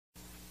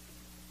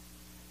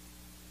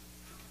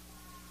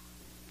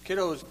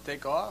Kiddos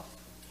take off.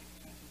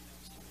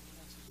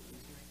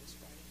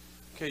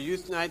 Okay,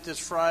 youth night this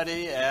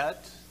Friday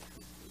at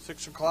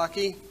 6 o'clock.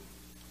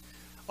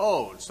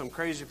 Oh, some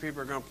crazy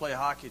people are going to play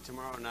hockey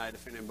tomorrow night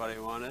if anybody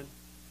wanted.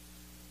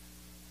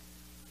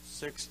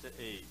 6 to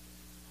 8.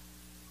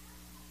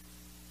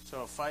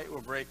 So a fight will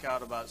break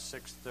out about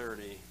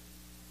 6:30,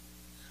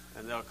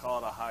 and they'll call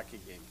it a hockey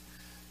game.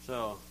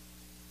 So,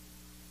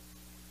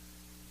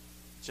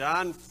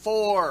 John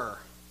 4.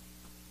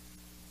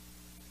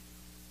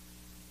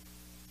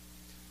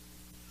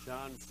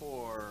 John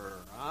 4.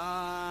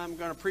 I'm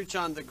going to preach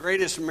on the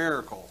greatest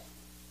miracle.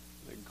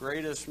 The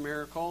greatest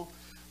miracle,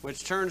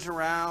 which turns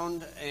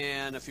around,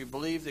 and if you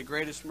believe the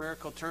greatest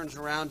miracle, turns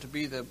around to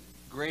be the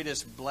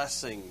greatest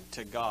blessing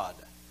to God.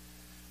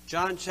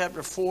 John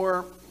chapter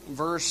 4,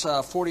 verse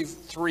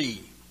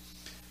 43.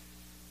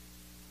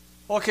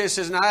 Okay, it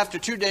says, now after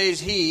 2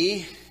 days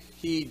he,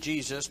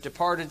 Jesus,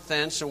 departed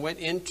thence and went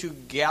into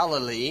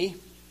Galilee.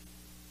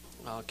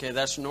 Okay,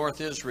 that's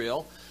North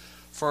Israel.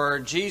 For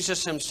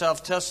Jesus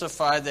himself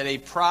testified that a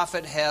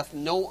prophet hath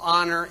no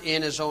honor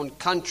in his own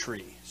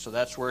country. So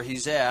that's where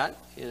he's at,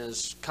 in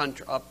his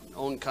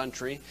own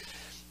country.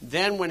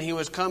 Then when he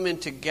was come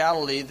into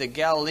Galilee, the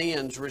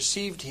Galileans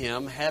received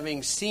him,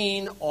 having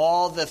seen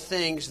all the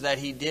things that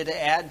he did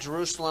at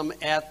Jerusalem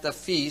at the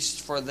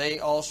feast, for they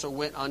also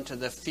went unto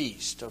the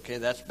feast. Okay,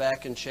 that's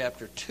back in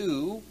chapter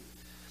 2.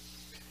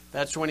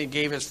 That's when he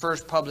gave his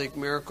first public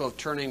miracle of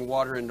turning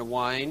water into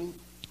wine,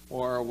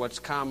 or what's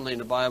commonly in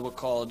the Bible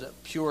called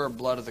pure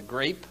blood of the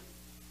grape.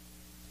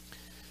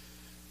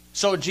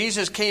 So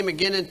Jesus came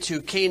again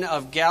into Cana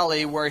of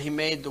Galilee, where he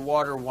made the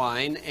water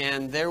wine,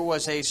 and there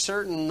was a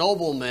certain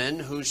nobleman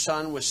whose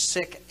son was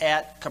sick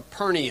at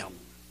Capernaum.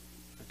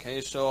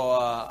 Okay,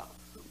 so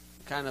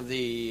kind of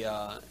the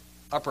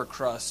upper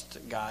crust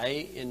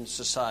guy in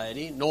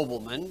society,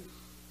 nobleman.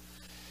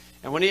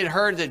 And when he had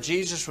heard that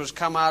Jesus was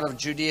come out of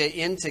Judea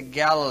into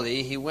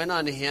Galilee, he went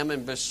unto him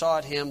and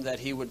besought him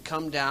that he would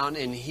come down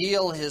and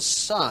heal his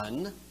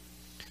son,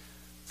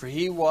 for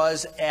he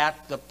was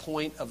at the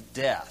point of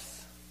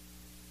death.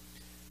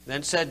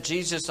 Then said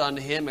Jesus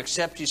unto him,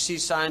 except ye see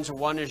signs and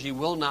wonders, ye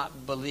will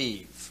not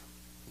believe.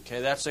 Okay,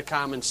 that's a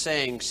common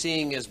saying,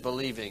 seeing is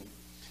believing.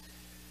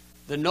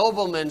 The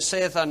nobleman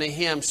saith unto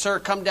him, Sir,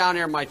 come down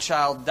here, my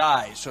child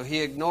dies. So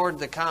he ignored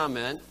the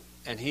comment,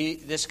 and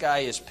this guy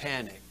is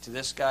panicked.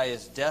 This guy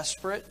is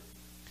desperate.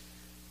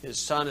 His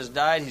son has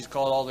died. He's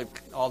called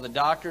all the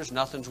doctors.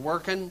 Nothing's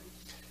working.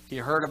 He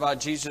heard about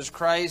Jesus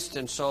Christ,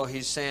 and so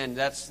he's saying,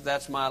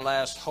 that's my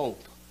last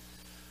hope.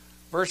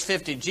 Verse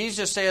 50,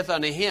 Jesus saith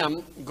unto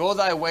him, Go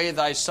thy way,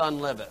 thy son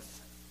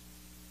liveth.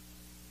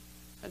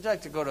 I'd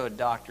like to go to a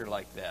doctor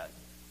like that.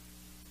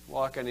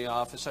 Walk in the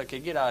office, okay,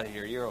 get out of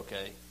here, you're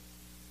okay.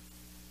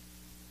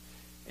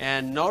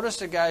 And notice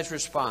the guy's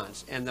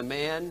response. And the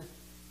man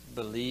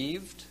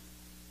believed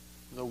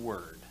the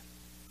word.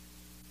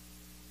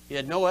 He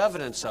had no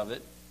evidence of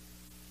it.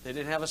 They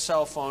didn't have a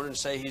cell phone and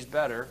say he's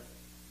better.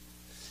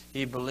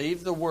 He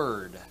believed the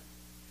word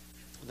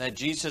that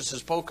Jesus had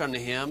spoken unto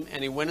him,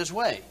 and he went his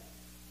way.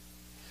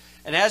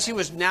 And as he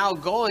was now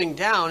going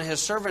down,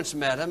 his servants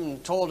met him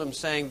and told him,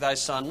 saying, Thy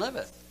son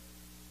liveth.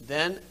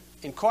 Then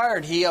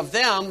inquired he of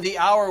them the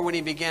hour when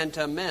he began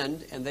to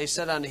amend, and they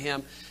said unto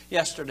him,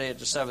 Yesterday at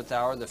the 7th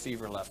hour the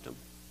fever left him.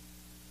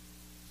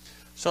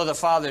 So the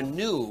father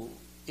knew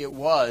it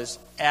was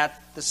at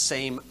the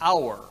same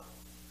hour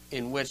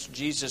in which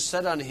Jesus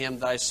said unto him,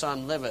 Thy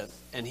son liveth.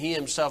 And he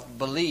himself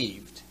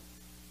believed.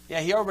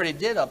 Yeah, he already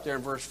did up there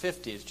in verse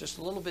 50. It's just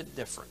a little bit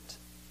different.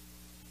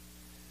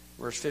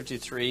 Verse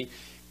 53.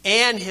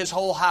 And his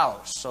whole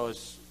house. So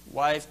his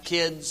wife,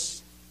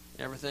 kids,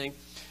 everything.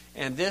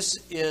 And this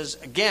is,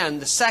 again,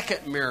 the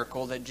second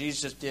miracle that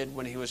Jesus did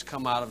when he was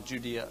come out of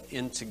Judea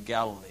into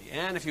Galilee.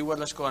 And if you would,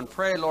 let's go and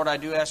pray. Lord, I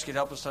do ask you to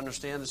help us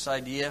understand this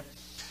idea.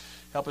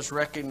 Help us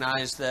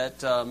recognize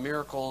that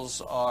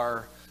miracles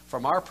are,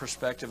 from our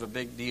perspective, a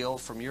big deal.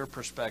 From your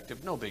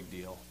perspective, no big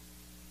deal.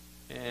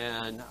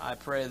 And I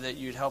pray that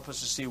you'd help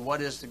us to see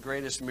what is the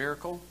greatest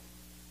miracle.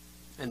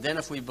 And then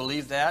if we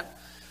believe that,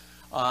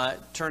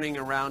 turning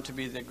around to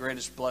be the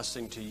greatest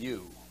blessing to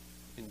you.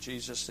 In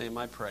Jesus' name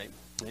I pray.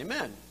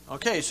 Amen.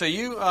 Okay, so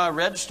you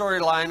read the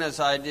storyline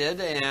as I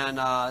did. And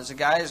as a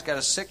guy who's got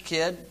a sick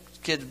kid,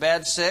 kid's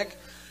bad sick,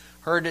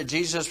 heard that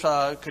Jesus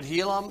could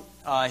heal him.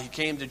 He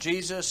came to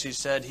Jesus. He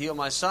said, heal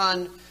my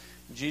son.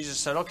 Jesus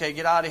said, okay,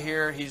 get out of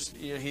here.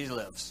 He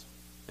lives.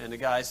 And the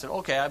guy said,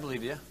 okay, I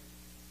believe you.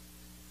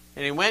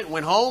 And he went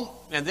home.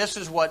 And this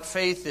is what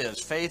faith is.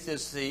 Faith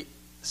is the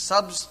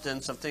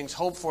substance of things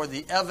hoped for,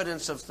 the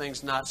evidence of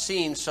things not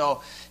seen.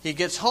 So he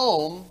gets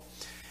home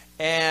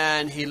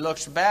and he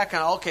looks back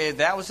on, okay,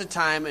 that was the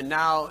time. And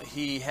now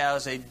he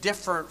has a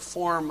different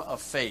form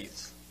of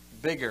faith.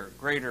 Bigger,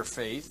 greater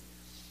faith.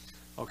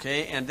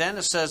 Okay, and then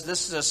it says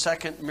this is a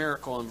second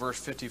miracle in verse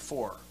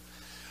 54.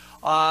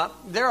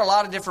 There are a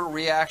lot of different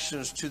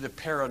reactions to the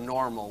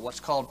paranormal.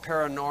 What's called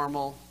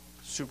paranormal,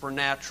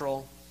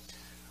 supernatural,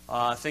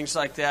 things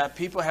like that.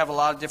 People have a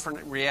lot of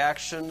different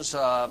reactions.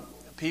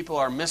 People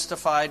are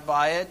mystified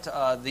by it.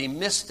 The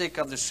mystic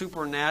of the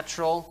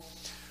supernatural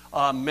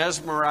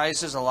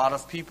mesmerizes a lot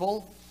of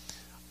people.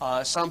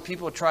 Some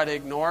people try to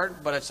ignore it,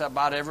 but it's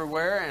about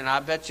everywhere. And I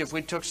bet you if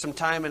we took some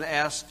time and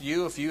asked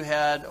you if you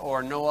had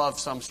or know of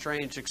some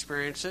strange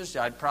experiences,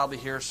 I'd probably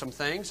hear some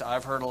things.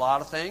 I've heard a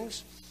lot of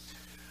things.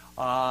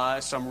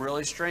 Some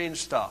really strange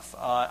stuff.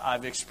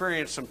 I've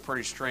experienced some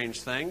pretty strange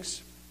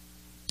things.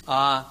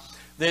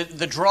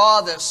 The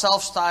draw that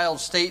self-styled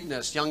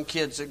Satanists, young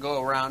kids that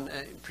go around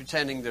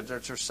pretending that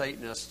they're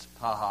Satanists,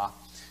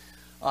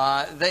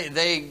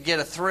 they get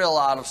a thrill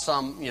out of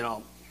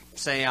some,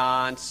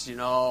 seance,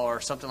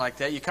 or something like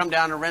that. You come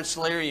down to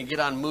Rensselaer, you get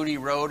on Moody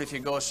Road. If you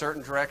go a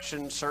certain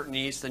direction, certain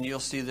east, then you'll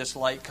see this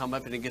light come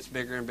up and it gets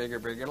bigger and bigger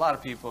and bigger. A lot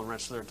of people in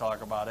Rensselaer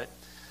talk about it.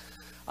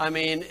 I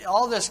mean,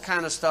 all this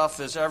kind of stuff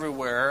is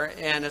everywhere,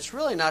 and it's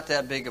really not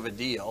that big of a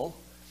deal.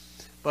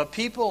 But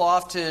people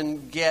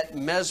often get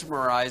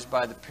mesmerized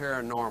by the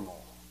paranormal,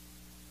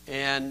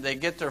 and they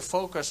get their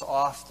focus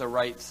off the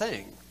right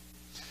thing.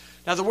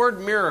 Now, the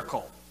word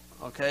miracle,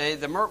 okay,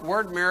 the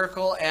word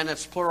miracle and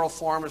its plural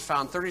form is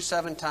found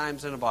 37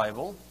 times in the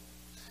Bible.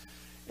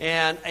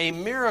 And a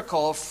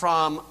miracle,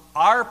 from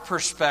our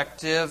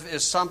perspective,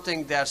 is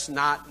something that's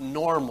not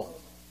normal.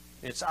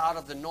 It's out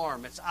of the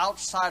norm. It's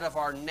outside of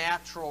our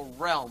natural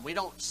realm. We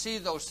don't see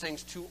those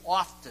things too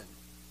often.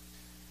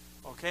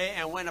 Okay,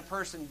 and when a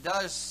person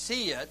does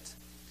see it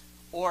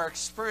or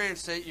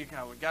experience it, you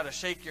got to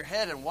shake your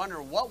head and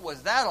wonder, what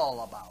was that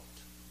all about?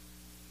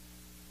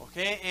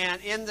 Okay,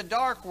 and in the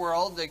dark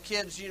world, the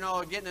kids,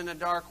 getting in the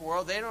dark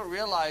world, they don't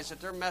realize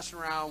that they're messing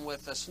around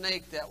with a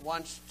snake that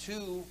wants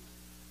to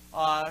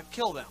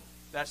kill them.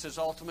 That's his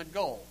ultimate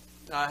goal.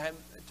 I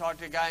talked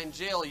to a guy in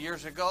jail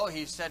years ago.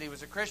 He said he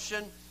was a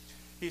Christian.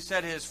 He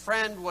said his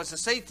friend was a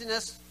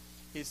Satanist.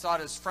 He thought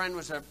his friend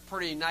was a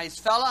pretty nice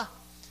fella.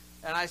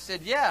 And I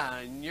said, yeah,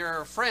 and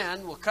your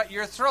friend will cut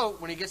your throat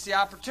when he gets the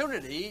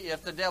opportunity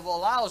if the devil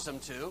allows him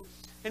to.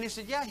 And he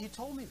said, yeah, he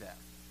told me that.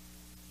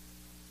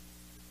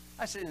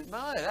 I said,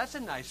 my, that's a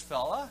nice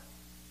fella.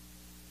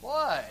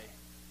 Boy,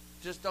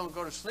 just don't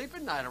go to sleep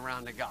at night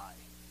around the guy.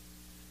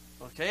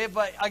 Okay,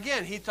 but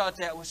again, he thought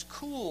that was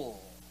cool.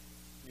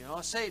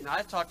 Satan.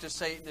 I've talked to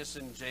Satanists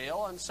in jail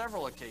on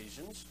several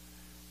occasions.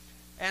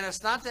 And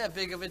it's not that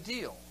big of a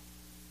deal.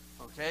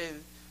 Okay,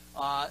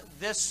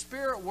 this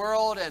spirit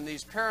world and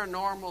these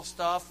paranormal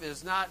stuff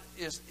is not,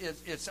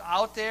 it's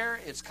out there,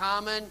 it's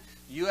common,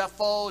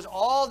 UFOs,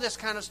 all this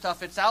kind of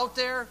stuff, it's out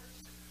there.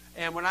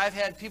 And when I've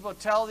had people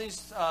tell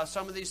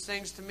some of these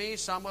things to me,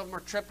 some of them are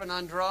tripping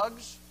on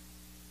drugs.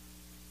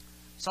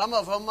 Some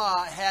of them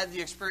had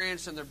the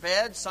experience in their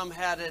bed, some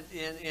had it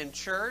in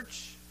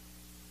church.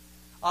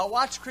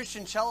 Watch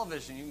Christian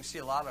television, you can see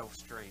a lot of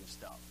strange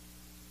stuff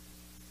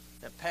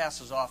that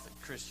passes off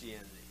at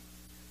Christianity.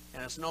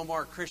 And it's no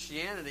more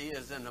Christianity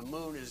than the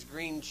moon is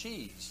green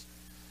cheese.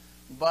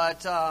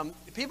 But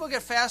people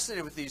get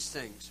fascinated with these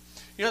things.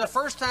 The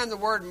first time the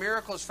word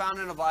miracle is found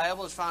in the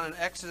Bible is found in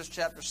Exodus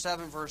chapter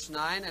 7, verse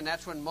 9. And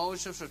that's when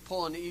Moses was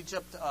pulling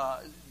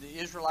the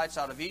Israelites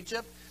out of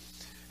Egypt.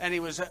 And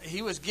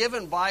he was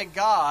given by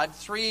God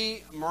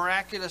 3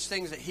 miraculous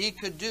things that he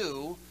could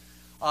do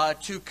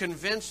to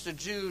convince the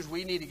Jews,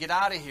 we need to get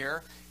out of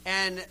here.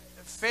 And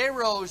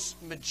Pharaoh's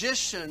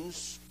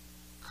magicians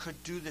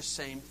could do the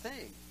same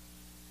thing.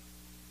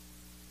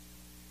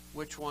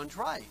 Which one's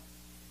right?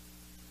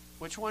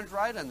 Which one's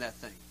right on that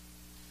thing?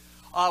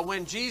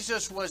 When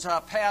Jesus was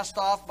passed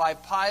off by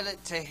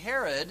Pilate to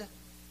Herod,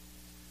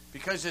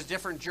 because of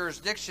different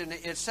jurisdiction,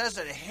 it says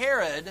that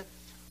Herod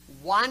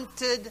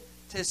wanted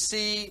to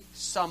see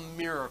some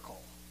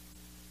miracle.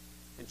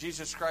 And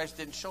Jesus Christ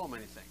didn't show him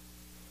anything.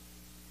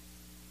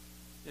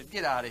 He said,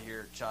 get out of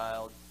here,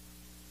 child.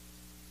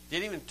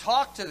 Didn't even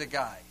talk to the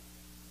guy.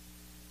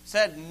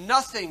 Said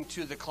nothing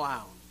to the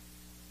clown.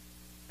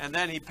 And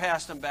then he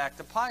passed him back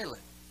to Pilate.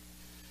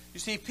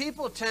 You see,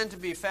 people tend to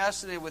be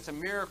fascinated with a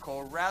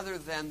miracle rather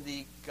than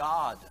the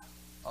God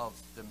of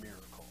the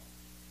miracle.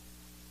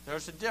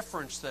 There's a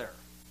difference there.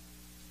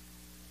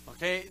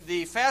 Okay?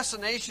 The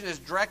fascination is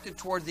directed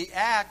toward the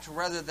act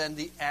rather than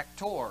the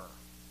actor.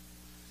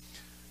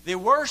 The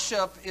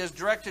worship is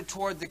directed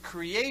toward the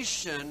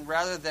creation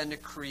rather than the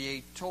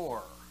creator.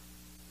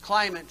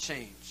 Climate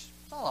change.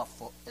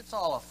 It's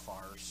all a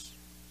farce.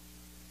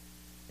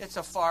 It's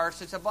a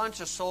farce. It's a bunch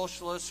of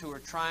socialists who are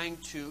trying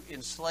to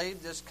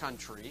enslave this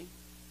country.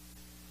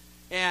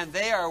 And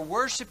they are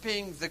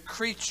worshiping the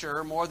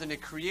creature more than the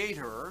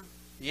creator,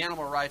 the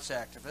animal rights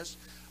activists.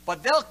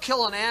 But they'll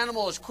kill an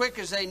animal as quick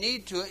as they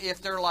need to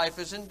if their life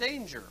is in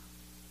danger.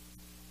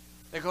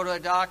 They go to a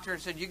doctor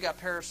and say, you got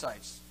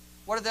parasites.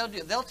 What do they'll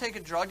do? They'll take a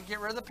drug to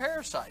get rid of the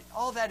parasite.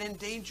 Oh, that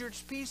endangered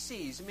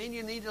species. I mean,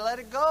 you need to let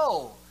it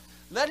go.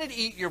 Let it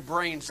eat your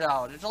brains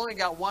out. It's only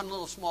got one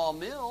little small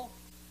meal.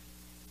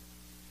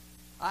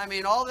 I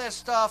mean, all this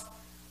stuff,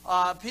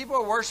 people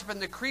are worshiping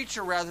the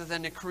creature rather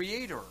than the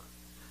creator.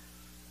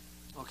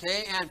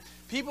 Okay? And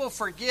People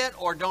forget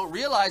or don't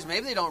realize,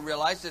 maybe they don't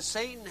realize, that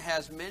Satan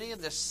has many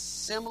of the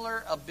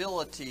similar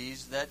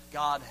abilities that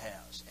God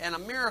has. And a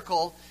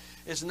miracle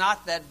is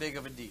not that big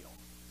of a deal.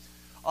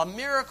 A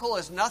miracle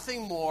is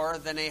nothing more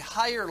than a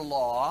higher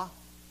law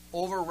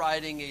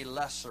overriding a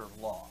lesser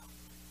law.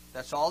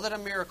 That's all that a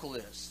miracle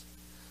is.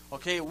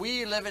 Okay,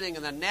 we living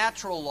in the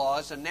natural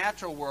laws, the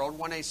natural world,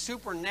 when a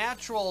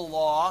supernatural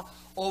law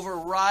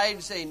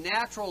overrides a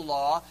natural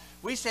law,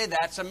 we say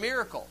that's a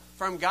miracle.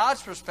 From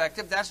God's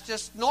perspective, that's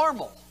just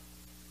normal.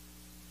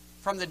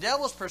 From the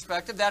devil's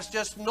perspective, that's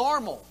just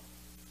normal.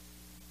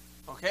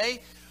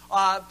 Okay?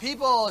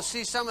 People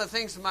see some of the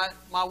things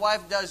my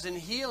wife does in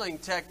healing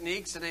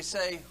techniques, and they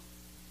say,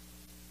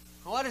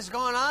 what is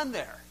going on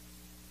there?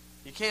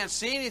 You can't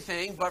see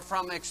anything, but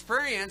from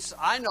experience,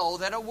 I know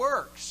that it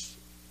works.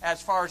 As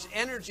far as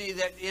energy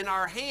that in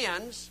our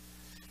hands,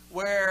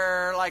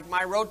 where like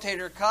my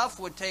rotator cuff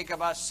would take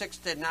about 6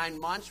 to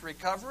 9 months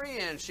recovery,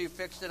 and she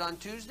fixed it on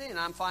Tuesday, and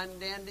I'm fine and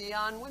dandy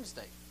on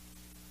Wednesday.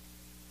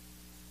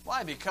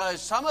 Why?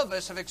 Because some of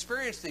us have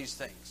experienced these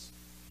things.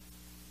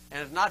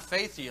 And it's not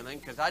faith healing,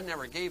 because I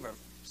never gave a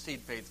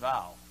seed faith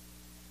vow.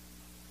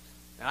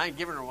 And I ain't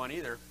giving her one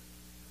either.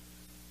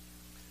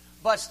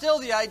 But still,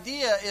 the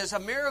idea is a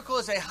miracle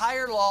is a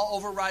higher law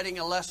overriding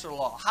a lesser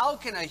law. How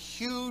can a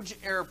huge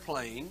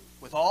airplane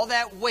with all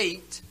that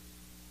weight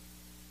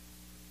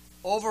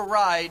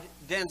override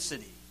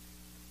density?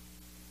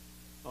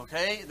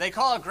 Okay? They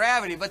call it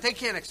gravity, but they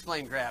can't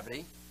explain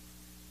gravity.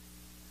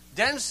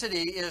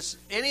 Density is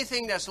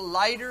anything that's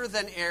lighter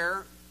than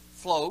air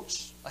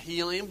floats, a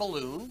helium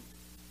balloon.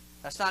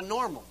 That's not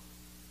normal.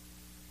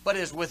 But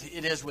it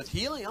is with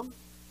helium.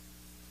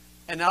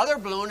 Another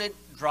balloon, it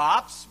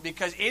drops,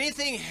 because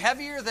anything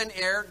heavier than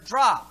air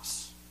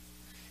drops.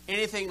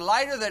 Anything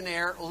lighter than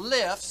air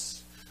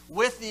lifts,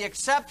 with the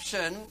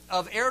exception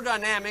of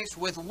aerodynamics,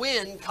 with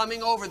wind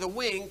coming over the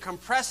wing,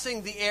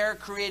 compressing the air,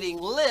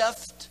 creating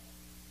lift.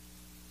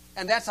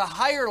 And that's a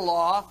higher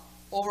law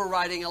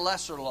overriding a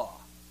lesser law.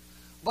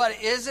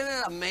 But isn't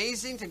it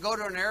amazing to go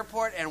to an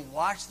airport and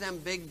watch them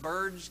big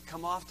birds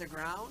come off the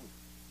ground?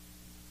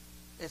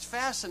 It's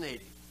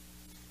fascinating.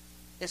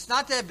 It's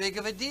not that big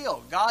of a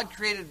deal. God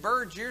created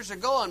birds years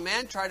ago, and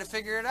man tried to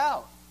figure it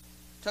out.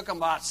 Took him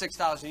about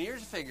 6,000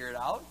 years to figure it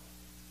out.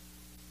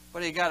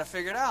 But he got to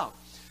figure it out.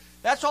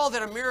 That's all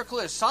that a miracle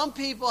is. Some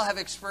people have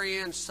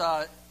experienced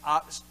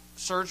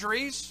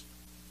surgeries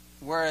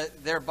where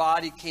their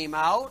body came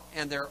out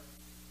and they're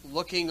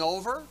looking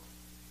over.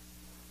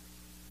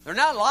 They're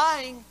not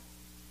lying.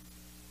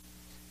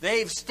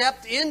 They've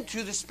stepped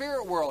into the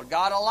spirit world.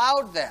 God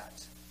allowed that.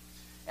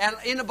 And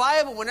in the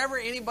Bible, whenever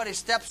anybody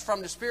steps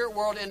from the spirit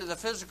world into the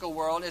physical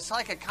world, it's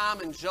like a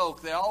common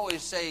joke. They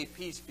always say,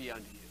 peace be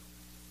unto you.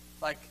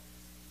 Like,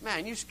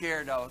 man, you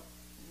scared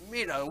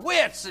me to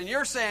wits, and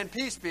you're saying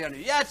peace be unto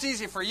you. Yeah, it's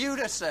easy for you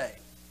to say.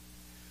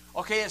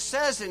 Okay, it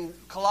says in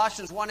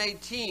Colossians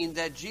 1:18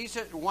 that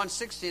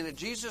 1:16 that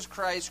Jesus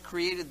Christ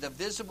created the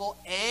visible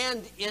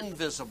and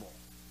invisible.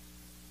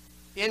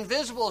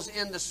 Invisible is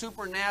in the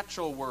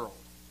supernatural world.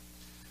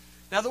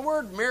 Now, the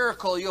word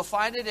miracle, you'll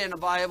find it in the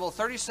Bible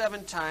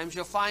 37 times.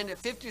 You'll find it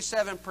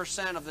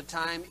 57% of the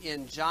time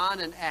in John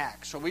and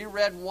Acts. So we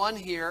read one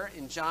here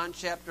in John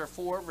chapter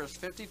 4, verse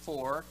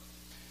 54.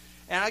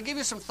 And I'll give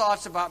you some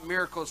thoughts about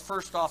miracles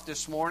first off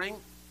this morning.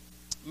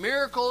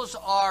 Miracles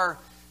are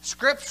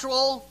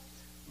scriptural,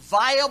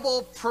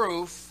 viable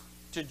proof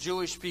to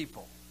Jewish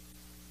people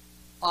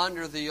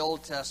under the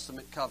Old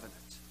Testament covenant.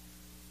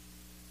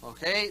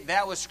 Okay,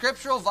 that was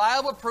scriptural,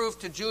 viable proof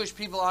to Jewish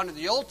people under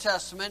the Old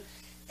Testament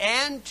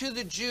and to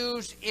the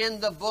Jews in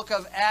the book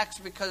of Acts,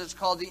 because it's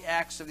called the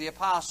Acts of the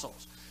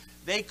Apostles.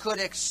 They could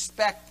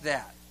expect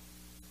that,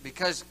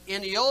 because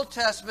in the Old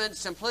Testament,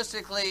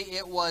 simplistically,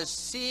 it was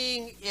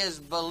seeing is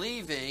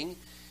believing.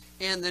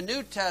 In the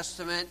New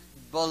Testament,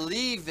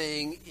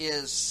 believing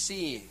is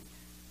seeing.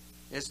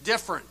 It's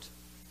different.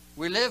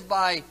 We live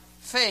by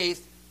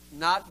faith,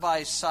 not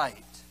by sight.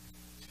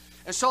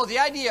 And so the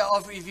idea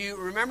of, if you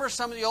remember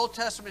some of the Old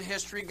Testament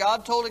history,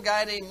 God told a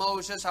guy named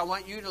Moses, I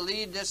want you to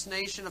lead this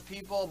nation of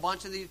people, a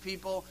bunch of these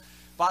people,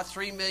 about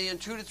 3 million,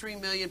 2 to 3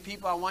 million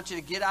people. I want you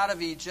to get out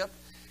of Egypt.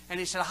 And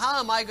he said, how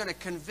am I going to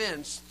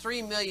convince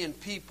 3 million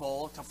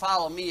people to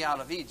follow me out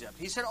of Egypt?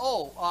 He said,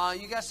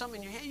 you got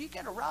something in your hand? You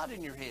got a rod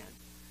in your hand.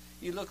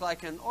 You look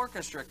like an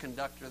orchestra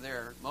conductor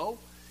there, Mo.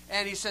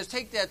 And he says,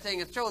 take that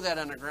thing and throw that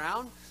on the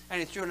ground.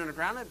 And he threw it on the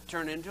ground and it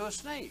turned into a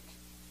snake.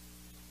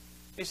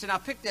 He said, now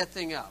pick that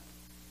thing up.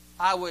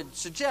 I would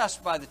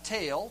suggest by the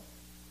tail.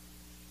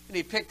 And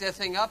he picked that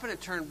thing up and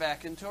it turned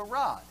back into a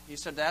rod. He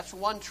said, that's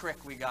one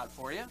trick we got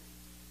for you.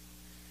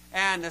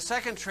 And the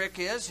second trick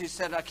is, he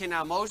said, okay,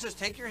 now Moses,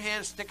 take your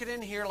hand, stick it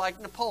in here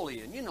like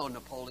Napoleon. You know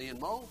Napoleon,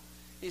 Mo.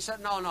 He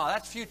said, no,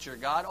 that's future,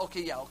 God.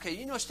 Okay,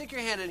 stick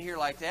your hand in here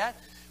like that.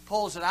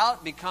 Pulls it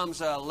out,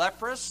 becomes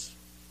leprous,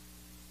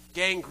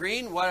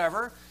 gangrene,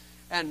 whatever.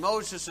 And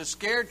Moses is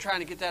scared,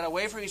 trying to get that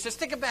away from him. He said,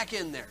 stick it back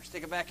in there.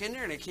 Stick it back in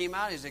there. And it came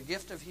out as a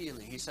gift of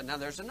healing. He said, now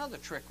there's another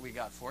trick we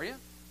got for you.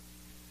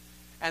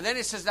 And then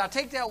he says, now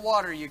take that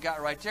water you got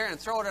right there and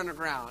throw it on the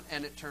ground.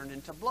 And it turned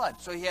into blood.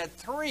 So he had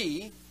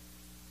 3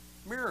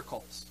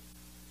 miracles.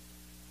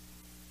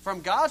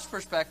 From God's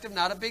perspective,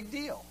 not a big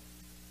deal.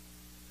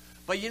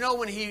 But you know,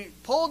 when he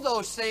pulled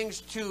those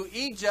things to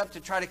Egypt to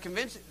try to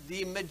convince,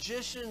 the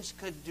magicians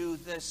could do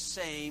the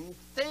same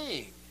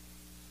thing.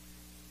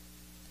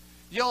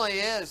 The only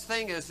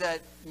thing is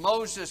that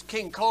Moses,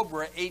 King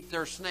Cobra, ate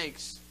their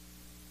snakes.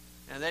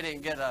 And they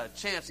didn't get a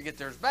chance to get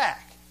theirs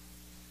back.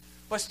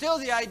 But still,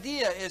 the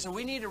idea is that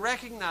we need to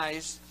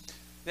recognize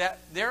that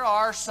there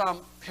are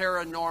some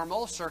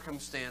paranormal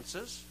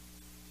circumstances.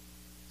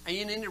 And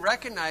you need to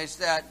recognize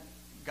that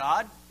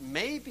God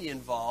may be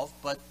involved,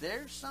 but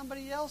there's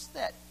somebody else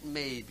that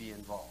may be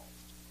involved.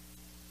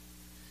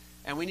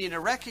 And we need to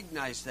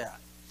recognize that.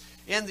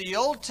 In the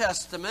Old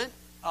Testament,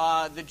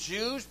 the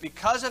Jews,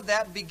 because of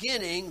that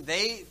beginning,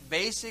 they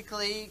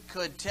basically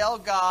could tell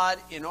God,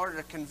 in order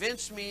to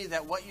convince me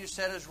that what you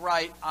said is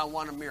right, I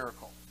want a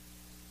miracle.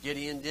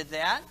 Gideon did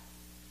that.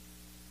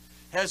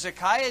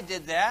 Hezekiah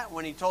did that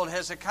when he told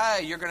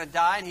Hezekiah, you're going to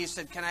die. And he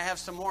said, can I have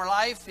some more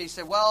life? He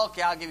said, well,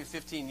 okay, I'll give you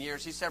 15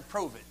 years. He said,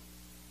 prove it.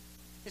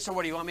 He said,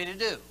 what do you want me to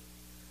do?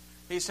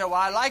 He said, well,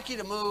 I'd like you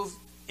to move.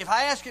 If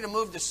I ask you to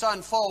move the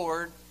sun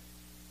forward,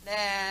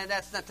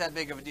 that's not that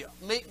big of a deal.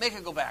 Make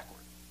it go backward.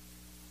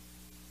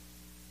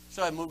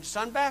 So I moved the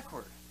sun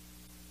backward.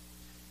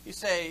 You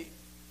say,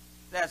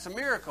 that's a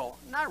miracle.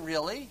 Not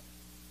really.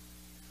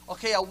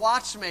 Okay, a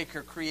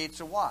watchmaker creates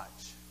a watch.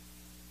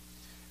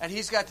 And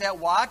he's got that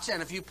watch,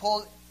 and if you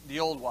pull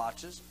the old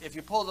watches, if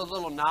you pull the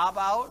little knob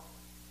out,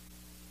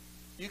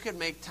 you can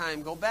make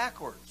time go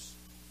backwards.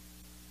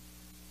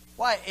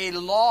 Why? A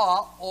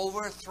law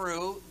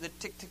overthrew the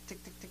tick, tick,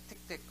 tick, tick, tick, tick,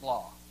 tick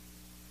law.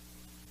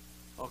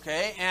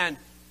 Okay? And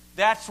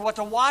that's what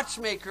the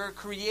watchmaker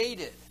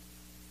created.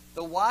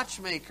 The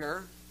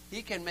watchmaker,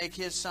 he can make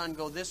his sun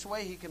go this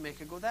way, he can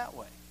make it go that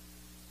way.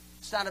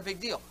 It's not a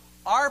big deal.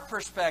 Our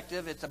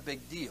perspective, it's a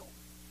big deal.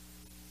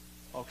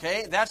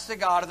 Okay? That's the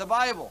God of the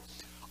Bible.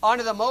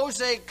 Under the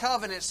Mosaic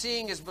covenant,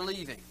 seeing is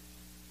believing.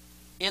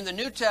 In the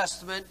New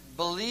Testament,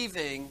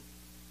 believing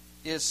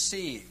is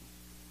seeing.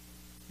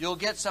 You'll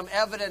get some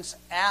evidence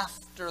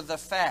after the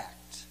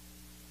fact.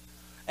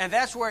 And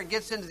that's where it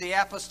gets into the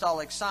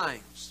apostolic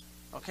signs.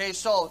 Okay,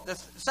 so the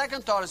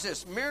second thought is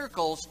this.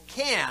 Miracles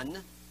can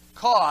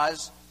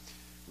cause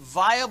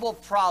viable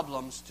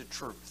problems to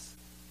truth.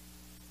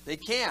 They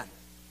can.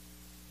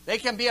 They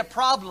can be a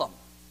problem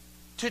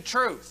to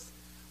truth.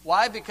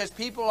 Why? Because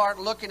people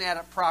aren't looking at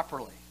it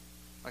properly.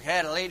 Okay, I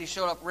had a lady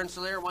showed up at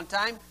Rensselaer one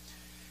time,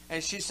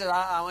 and she said,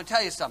 I want to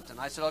tell you something.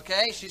 I said,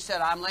 okay. She said,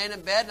 I'm laying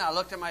in bed, and I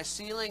looked at my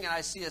ceiling, and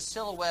I see a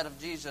silhouette of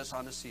Jesus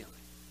on the ceiling.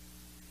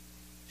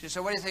 She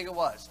said, what do you think it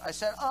was? I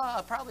said,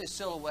 probably a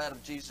silhouette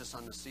of Jesus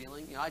on the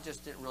ceiling. You know, I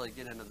just didn't really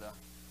get into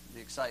the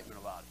excitement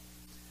about it.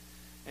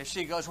 And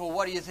she goes, well,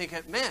 what do you think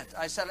it meant?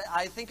 I said,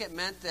 I think it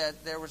meant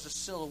that there was a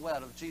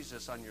silhouette of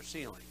Jesus on your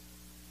ceiling.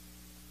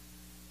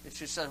 And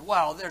she said,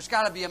 well, there's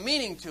got to be a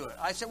meaning to it.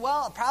 I said,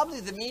 well, probably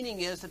the meaning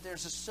is that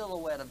there's a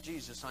silhouette of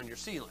Jesus on your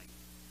ceiling.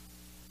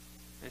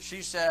 And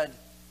she said,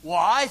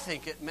 well, I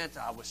think it meant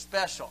I was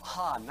special.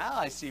 Now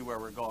I see where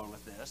we're going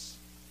with this.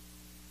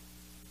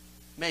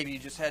 Maybe you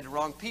just had the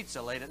wrong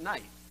pizza late at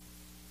night.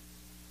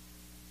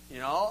 You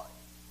know?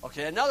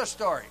 Okay, another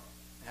story.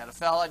 I had a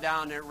fella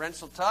down there at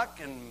Rensselaer,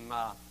 and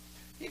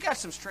he got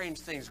some strange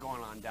things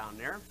going on down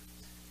there.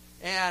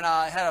 And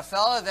I had a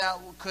fella that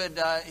could,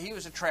 he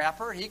was a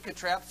trapper. He could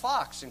trap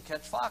fox and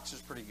catch foxes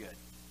pretty good.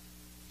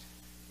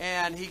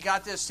 And he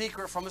got this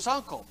secret from his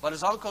uncle. But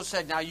his uncle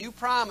said, now you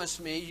promise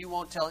me you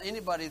won't tell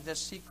anybody this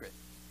secret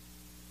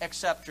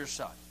except your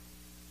son.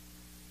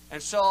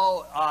 And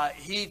so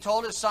he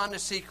told his son the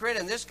secret,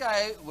 and this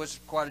guy was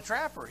quite a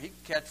trapper. He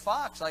could catch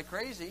fox like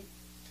crazy.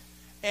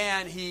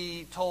 And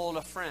he told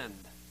a friend.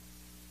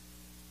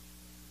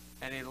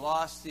 And he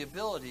lost the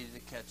ability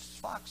to catch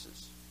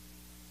foxes.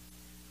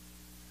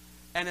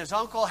 And his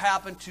uncle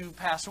happened to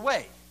pass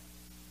away.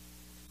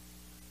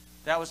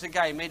 That was the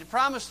guy he made the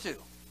promise to.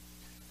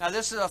 Now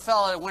this is a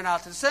fellow that went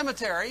out to the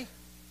cemetery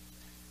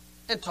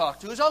and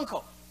talked to his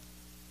uncle.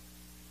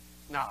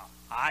 Now,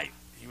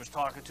 he was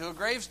talking to a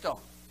gravestone.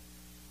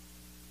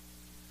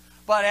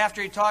 But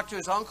after he talked to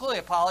his uncle, he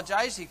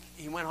apologized.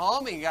 He went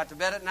home, he got to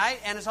bed at night,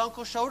 and his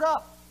uncle showed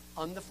up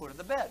on the foot of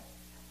the bed.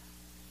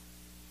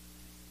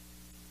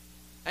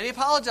 And he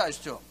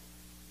apologized to him.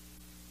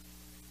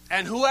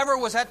 And whoever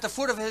was at the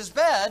foot of his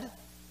bed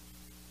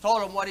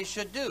told him what he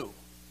should do.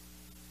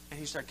 And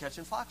he started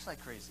catching fox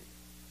like crazy.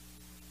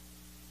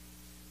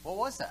 What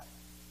was that?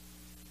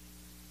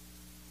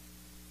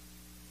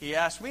 He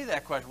asked me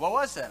that question. What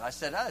was that? I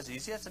said, it's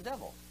easy. That's the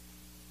devil.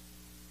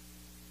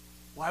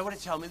 Why would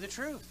it tell me the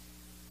truth?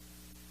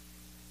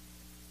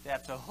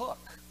 That's a hook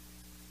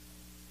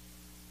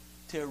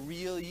to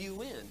reel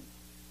you in.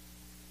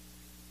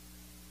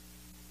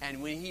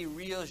 And when he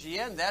reels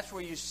you in, that's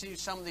where you see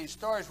some of these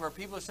stories where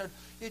people said,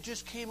 it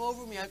just came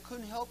over me. I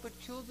couldn't help but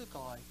kill the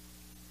guy.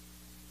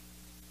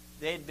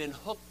 They'd been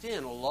hooked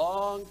in a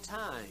long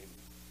time.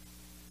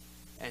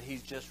 and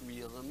he's just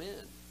reeled them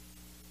in.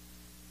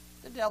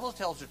 The devil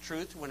tells the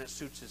truth when it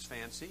suits his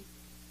fancy,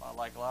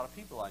 like a lot of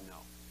people I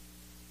know.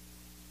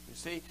 You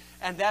see?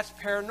 And that's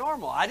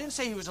paranormal. I didn't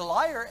say he was a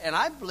liar, and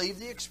I believe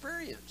the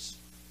experience.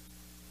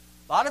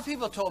 A lot of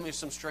people told me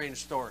some strange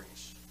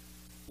stories.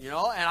 And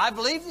I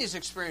believe these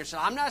experiences.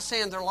 I'm not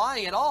saying they're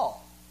lying at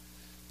all.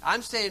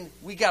 I'm saying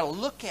we got to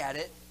look at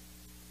it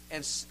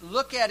and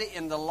look at it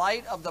in the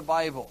light of the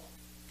Bible.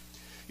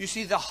 You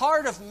see, the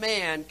heart of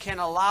man can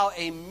allow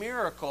a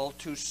miracle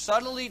to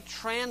subtly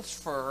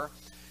transfer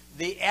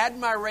the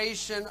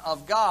admiration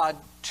of God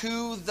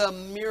to the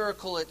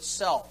miracle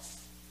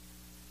itself.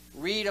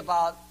 Read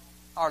about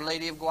Our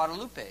Lady of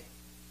Guadalupe.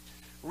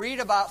 Read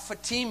about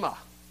Fatima,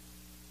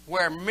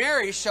 where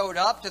Mary showed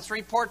up to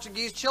 3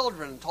 Portuguese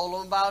children and told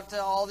them about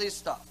all this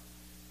stuff.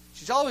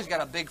 She's always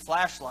got a big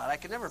flashlight. I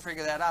can never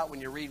figure that out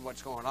when you read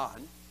what's going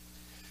on.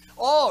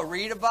 Oh,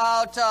 read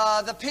about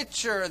the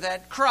pitcher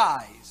that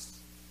cries.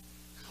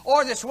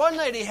 Or this one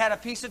lady had a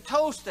piece of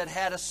toast that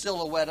had a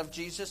silhouette of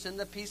Jesus in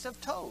the piece of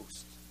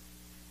toast.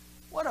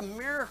 What a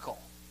miracle.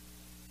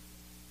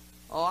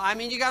 Oh,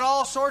 you got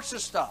all sorts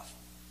of stuff.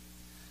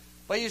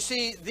 But you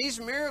see, these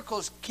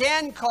miracles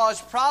can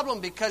cause problem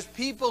because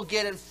people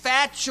get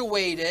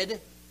infatuated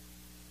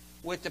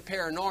with the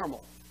paranormal.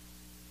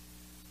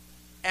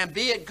 And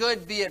be it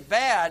good, be it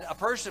bad, a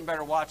person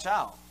better watch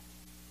out.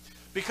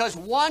 Because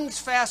one's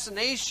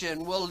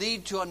fascination will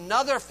lead to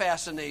another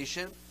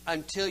fascination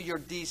until you're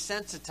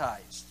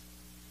desensitized.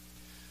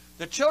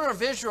 The children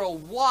of Israel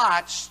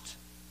watched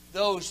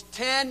those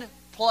 10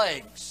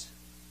 plagues.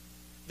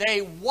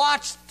 They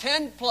watched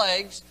 10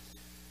 plagues.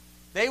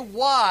 They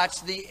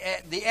watched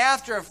the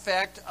after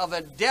effect of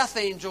a death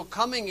angel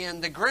coming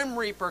in, the grim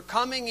reaper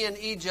coming in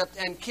Egypt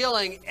and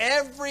killing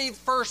every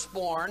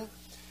firstborn.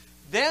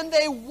 Then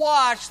they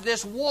watched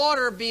this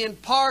water being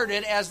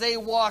parted as they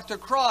walked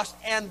across,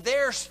 and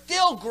they're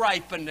still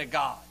griping to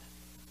God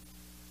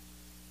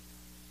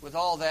with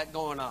all that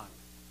going on.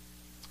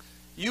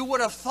 You would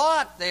have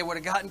thought they would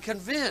have gotten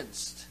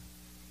convinced.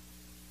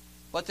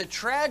 But the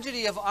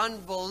tragedy of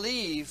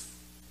unbelief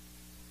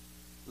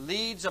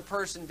leads a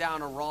person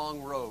down a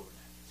wrong road.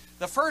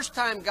 The first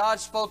time God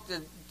spoke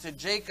to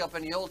Jacob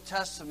in the Old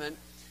Testament,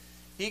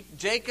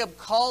 Jacob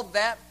called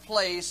that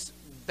place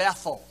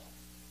Bethel.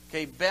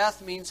 Okay,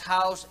 Beth means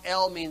house,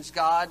 El means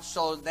God,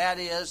 so that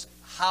is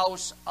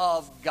house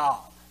of God.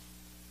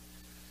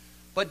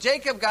 But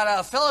Jacob got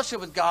a fellowship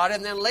with God,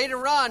 and then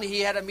later on he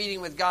had a meeting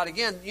with God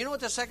again. You know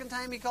what the second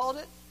time he called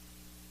it?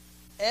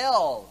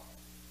 El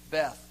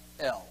Beth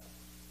El.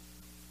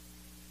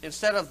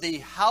 Instead of the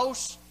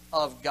house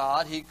of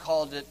God, he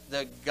called it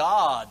the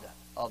God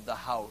of the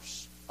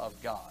house of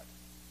God.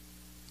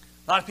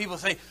 A lot of people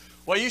say,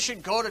 well, you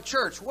should go to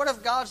church. What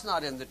if God's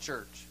not in the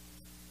church?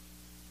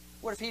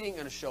 What if he ain't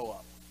going to show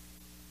up?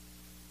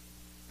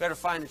 Better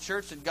find a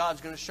church that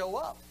God's going to show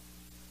up.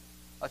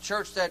 A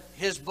church that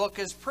his book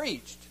is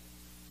preached.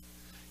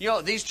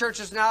 These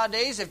churches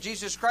nowadays, if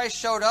Jesus Christ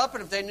showed up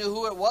and if they knew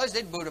who it was,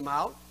 they'd boot him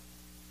out.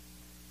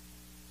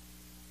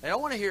 They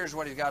don't want to hear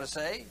what he's got to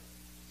say.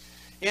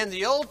 In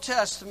the Old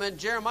Testament,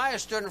 Jeremiah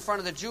stood in front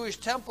of the Jewish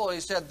temple. He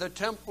said, the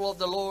temple of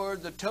the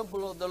Lord, the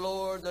temple of the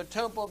Lord, the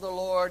temple of the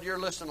Lord. You're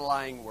listening to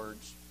lying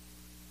words.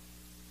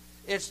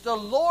 It's the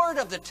Lord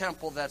of the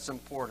temple that's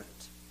important.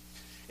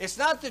 It's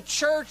not the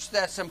church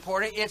that's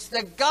important. It's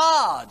the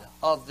God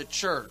of the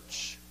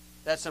church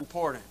that's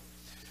important.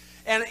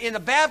 And in the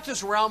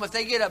Baptist realm, if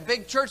they get a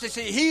big church, they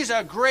say, he's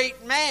a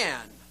great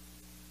man.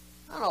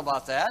 I don't know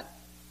about that.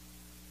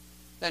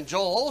 Then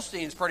Joel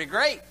Osteen's pretty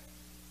great.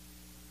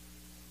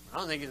 I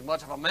don't think he's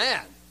much of a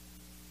man.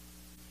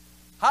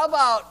 How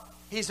about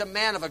he's a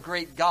man of a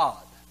great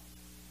God?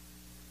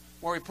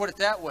 Or we put it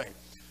that way.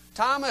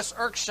 Thomas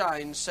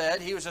Erskine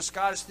said, he was a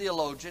Scottish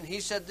theologian,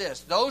 he said this,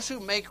 those who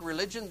make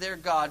religion their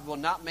God will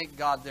not make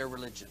God their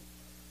religion.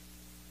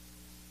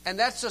 And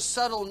that's the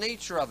subtle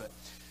nature of it.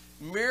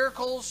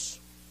 Miracles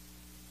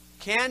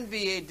can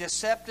be a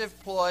deceptive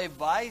ploy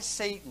by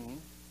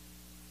Satan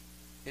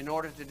in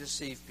order to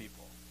deceive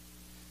people.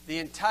 The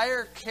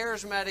entire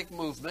charismatic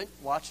movement,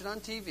 watch it on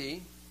TV.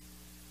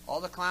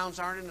 All the clowns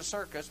aren't in the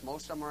circus.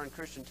 Most of them are on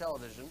Christian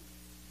television.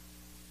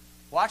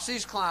 Watch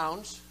these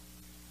clowns.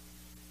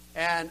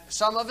 And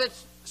some of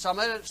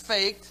it's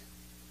faked,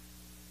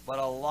 but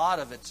a lot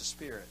of it's a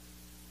spirit.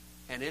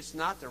 And it's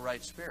not the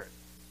right spirit.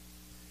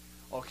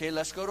 Okay,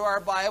 let's go to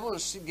our Bible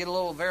and get a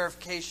little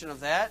verification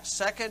of that.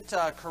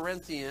 2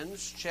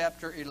 Corinthians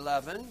chapter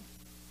 11.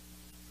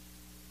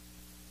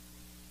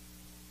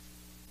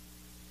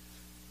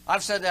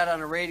 I've said that on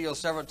the radio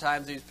several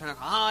times.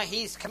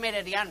 He's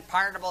committed the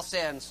unpardonable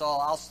sin. So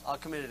I'll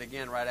commit it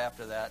again right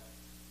after that.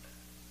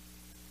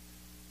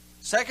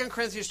 2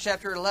 Corinthians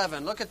chapter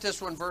 11. Look at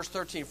this one, verse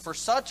 13. For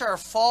such are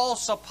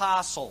false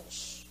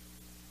apostles,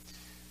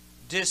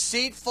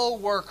 deceitful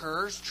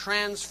workers,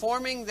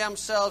 transforming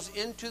themselves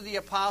into the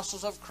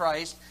apostles of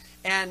Christ.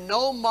 And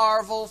no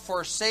marvel,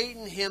 for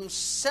Satan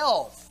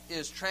himself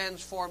is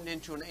transformed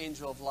into an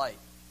angel of light.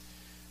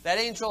 That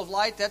angel of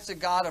light, that's the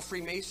god of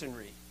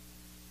Freemasonry.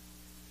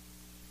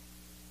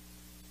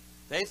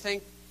 They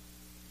think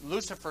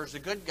Lucifer's the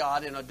good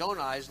god and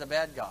Adonai is the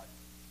bad god.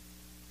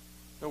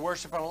 They're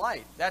worshiping a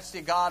light. That's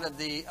the god of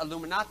the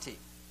Illuminati.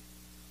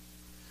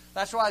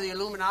 That's why the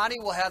Illuminati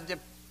will have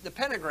the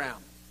pentagram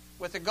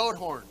with the goat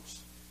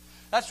horns.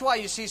 That's why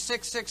you see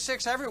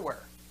 666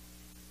 everywhere,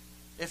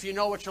 if you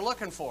know what you're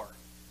looking for.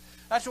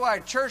 That's why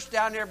a church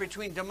down there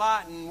between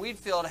DeMott and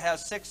Wheatfield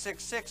has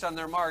 666 on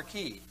their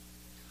marquee.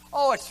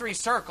 Oh, it's 3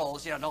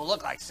 circles. You know, don't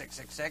look like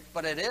 666,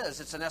 but it is.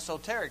 It's an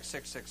esoteric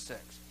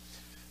 666.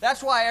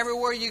 That's why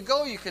everywhere you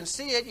go, you can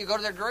see it. You go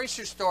to the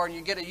grocery store and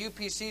you get a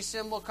UPC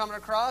symbol coming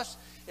across.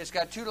 It's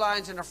got 2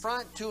 lines in the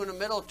front, 2 in the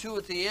middle, 2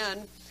 at the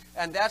end.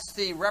 And that's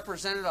the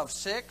representative of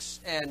 6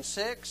 and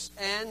 6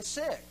 and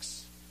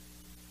 6.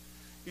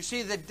 You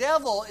see, the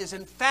devil is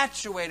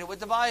infatuated with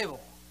the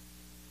Bible.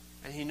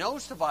 And he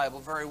knows the Bible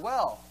very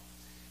well.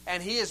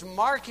 And he is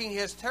marking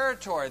his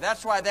territory.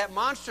 That's why that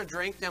monster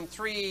drink, them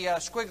 3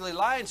 squiggly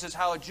lines, is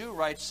how a Jew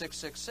writes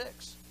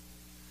 666.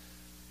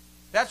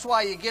 That's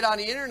why you get on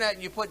the internet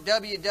and you put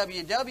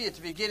www at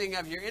the beginning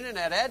of your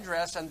internet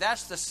address, and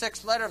that's the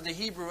 6th letter of the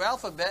Hebrew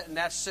alphabet, and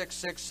that's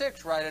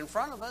 666 right in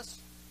front of us.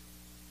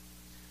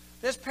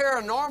 This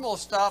paranormal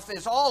stuff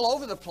is all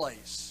over the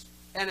place.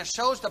 And it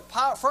shows the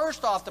power,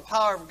 first off, the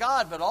power of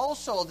God, but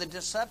also the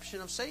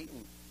deception of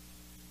Satan.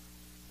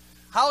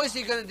 How is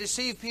he going to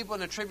deceive people in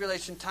the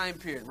tribulation time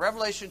period?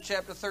 Revelation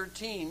chapter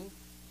 13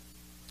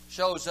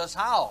 shows us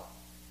how.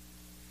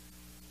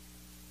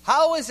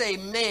 How is a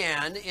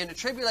man in the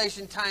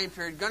tribulation time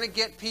period going to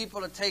get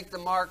people to take the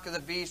mark of the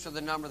beast or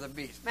the number of the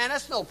beast? Man,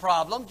 that's no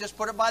problem. Just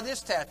put it by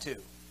this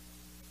tattoo.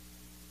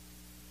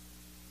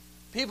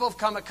 People have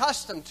come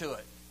accustomed to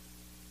it.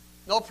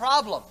 No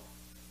problem.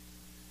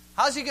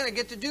 How's he going to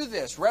get to do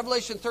this?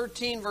 Revelation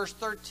 13, verse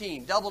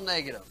 13, double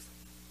negative.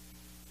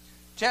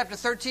 Chapter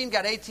 13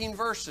 got 18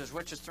 verses,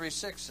 which is 3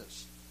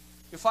 sixes.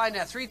 You find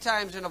that 3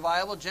 times in the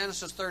Bible.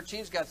 Genesis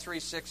 13's got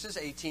 3 sixes,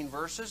 18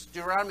 verses.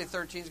 Deuteronomy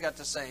 13's got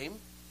the same.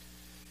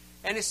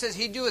 And it says,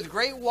 He doeth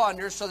great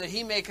wonders, so that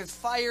He maketh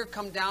fire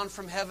come down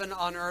from heaven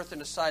on earth in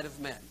the sight of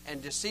men,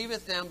 and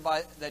deceiveth them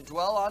that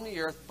dwell on the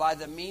earth by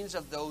the means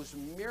of those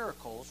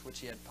miracles which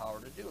He had power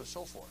to do, and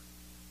so forth.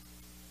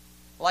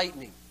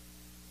 Lightning.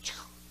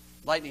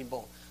 Lightning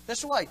bolt. This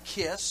is why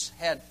KISS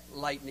had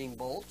lightning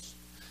bolts.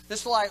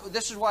 This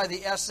is why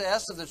the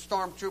SS of the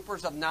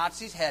stormtroopers of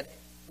Nazis had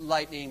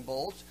lightning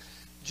bolts.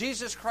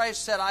 Jesus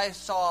Christ said,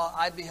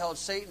 I beheld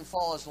Satan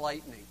fall as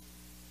lightning.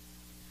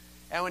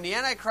 And when the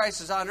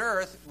Antichrist is on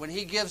earth, when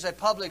he gives a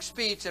public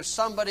speech, if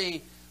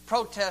somebody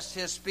protests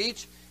his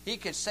speech, he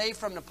could say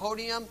from the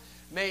podium,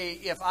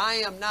 if I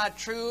am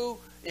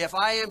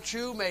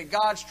true, may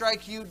God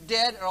strike you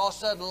dead. And all of a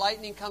sudden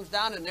lightning comes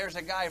down and there's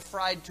a guy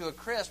fried to a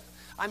crisp.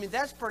 I mean,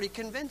 that's pretty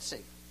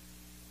convincing.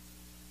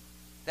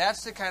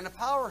 That's the kind of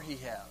power he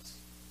has.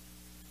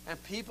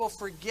 And people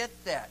forget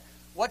that.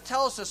 What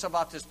tells us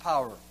about this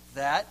power?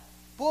 That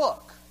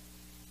book.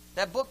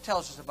 That book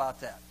tells us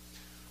about that.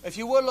 If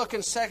you would look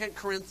in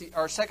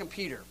 2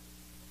 Peter.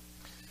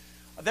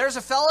 There's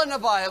a fellow in the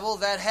Bible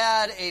that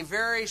had a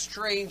very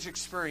strange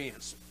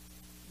experience.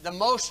 The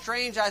most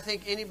strange I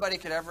think anybody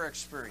could ever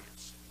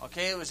experience.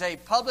 Okay, it was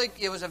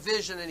a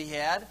vision that he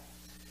had.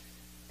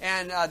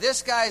 And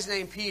this guy's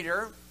named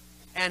Peter,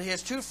 and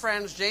his 2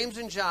 friends, James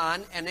and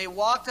John, and they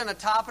walked on the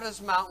top of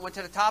this mountain, went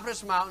to the top of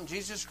this mountain.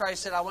 Jesus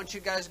Christ said, I want you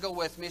guys to go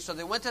with me. So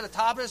they went to the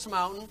top of this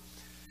mountain.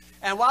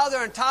 And while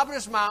they're on top of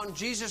this mountain,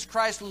 Jesus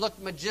Christ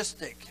looked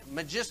majestic.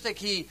 Majestic,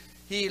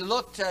 he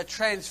looked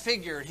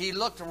transfigured. He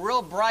looked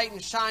real bright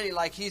and shiny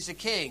like he's a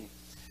king.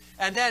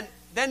 And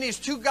then these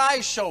 2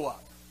 guys show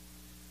up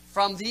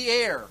from the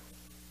air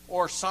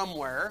or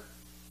somewhere.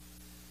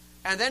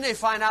 And then they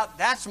find out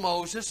that's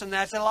Moses and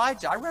that's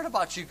Elijah. I read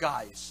about you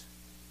guys.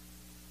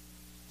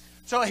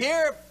 So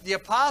here, the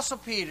Apostle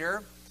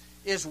Peter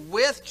is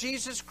with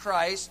Jesus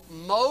Christ.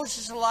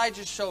 Moses and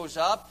Elijah shows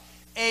up.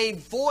 A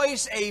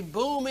voice, a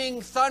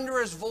booming,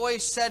 thunderous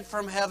voice said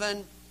from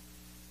heaven,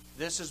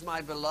 This is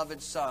my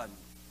beloved Son,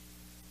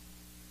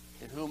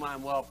 in whom I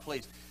am well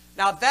pleased.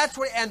 Now that's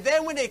what, and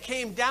then when they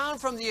came down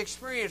from the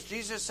experience,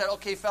 Jesus said,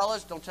 okay,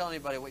 fellas, don't tell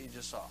anybody what you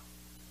just saw.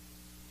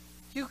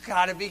 You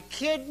got to be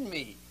kidding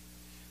me.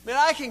 Man,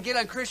 I can get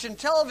on Christian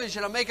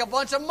television and make a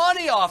bunch of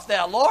money off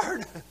that,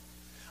 Lord.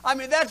 I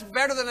mean, that's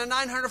better than a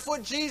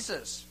 900-foot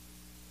Jesus.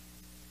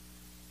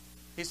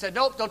 He said,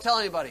 nope, don't tell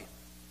anybody.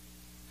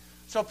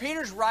 So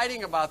Peter's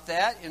writing about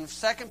that in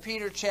 2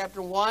 Peter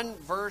chapter 1,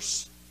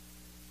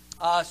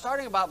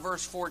 starting about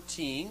verse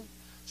 14.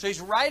 So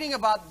he's writing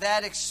about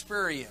that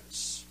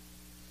experience.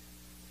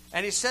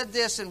 And he said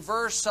this in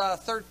verse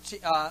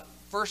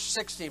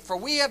 16. For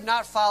we have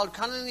not followed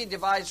cunningly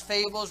devised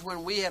fables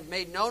when we have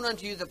made known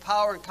unto you the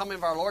power and coming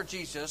of our Lord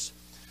Jesus,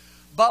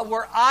 but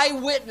were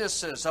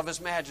eyewitnesses of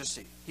His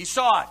majesty. He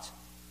saw it.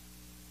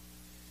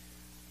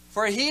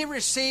 For He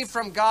received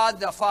from God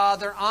the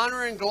Father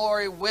honor and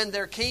glory when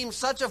there came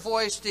such a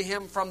voice to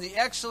Him from the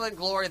excellent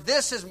glory,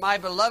 This is my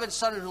beloved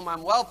Son in whom I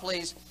am well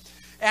pleased.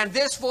 And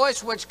this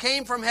voice which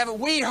came from heaven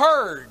we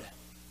heard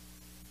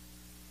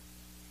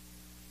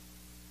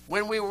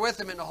when we were with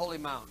Him in the holy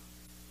mount.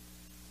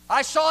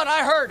 I saw it,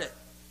 I heard it.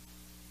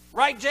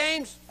 Right,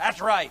 James?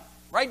 That's right.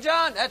 Right,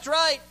 John? That's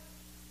right.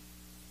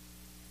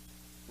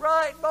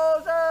 Right,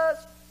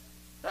 Moses?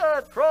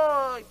 That's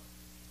right.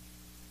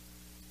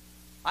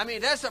 I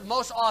mean, that's the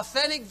most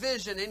authentic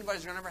vision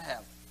anybody's going to ever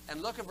have.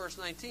 And look at verse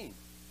 19.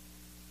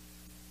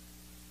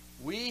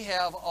 We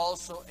have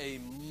also a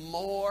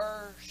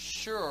more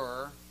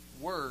sure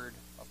word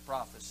of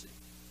prophecy.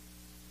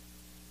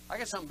 I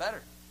got something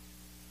better.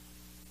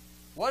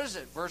 What is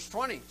it? Verse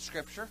 20,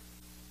 Scripture.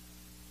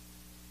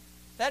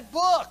 That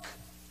book.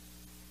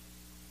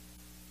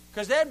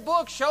 Because that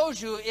book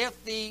shows you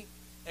if the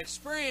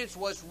experience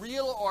was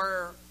real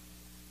or...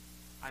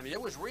 I mean,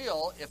 it was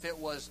real if it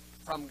was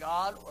from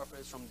God or if it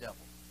was from the devil.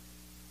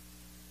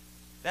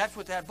 That's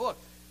what that book.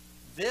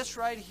 This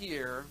right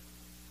here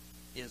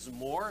is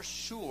more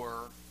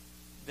sure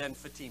than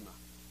Fatima,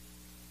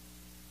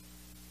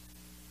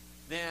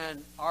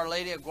 than Our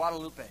Lady of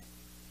Guadalupe,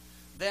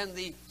 than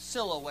the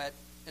silhouette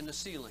in the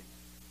ceiling,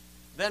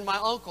 than my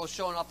uncle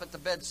showing up at the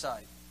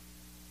bedside.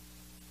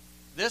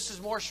 This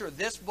is more sure.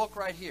 This book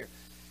right here.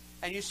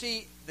 And you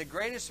see, the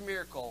greatest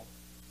miracle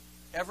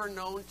ever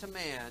known to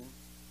man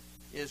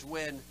is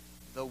when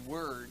the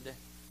Word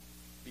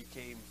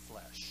became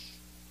flesh.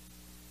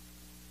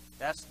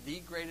 That's the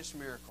greatest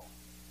miracle.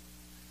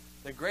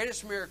 The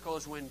greatest miracle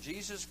is when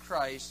Jesus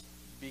Christ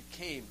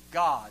became,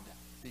 God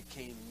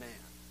became man.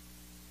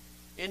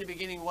 In the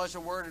beginning was the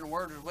Word, and the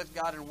Word was with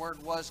God, and the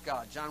Word was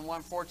God. John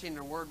 1:14, and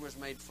the Word was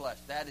made flesh.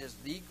 That is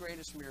the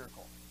greatest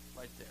miracle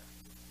right there.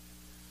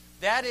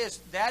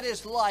 That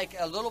is like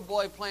a little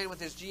boy playing with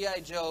his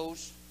G.I.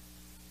 Joes,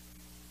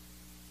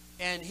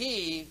 and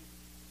he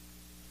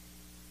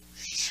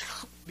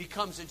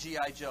becomes a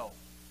G.I. Joe.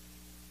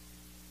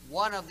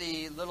 One of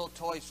the little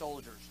toy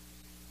soldiers.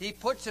 He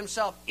puts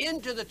himself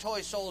into the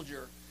toy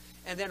soldier,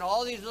 and then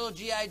all these little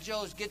G.I.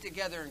 Joes get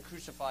together and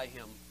crucify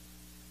him.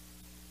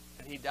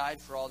 And he died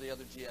for all the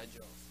other G.I.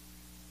 Joes.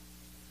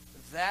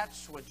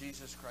 That's what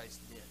Jesus Christ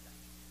did.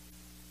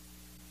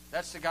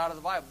 That's the God of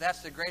the Bible.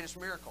 That's the greatest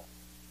miracle.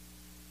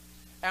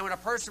 And when a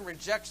person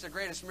rejects the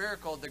greatest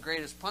miracle, the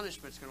greatest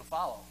punishment is going to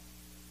follow.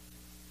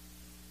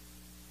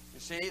 You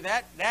see,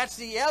 that's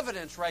the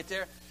evidence right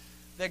there.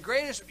 The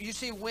greatest, you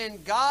see,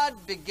 when God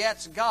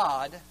begets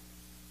God,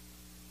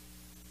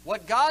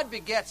 what God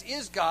begets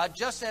is God,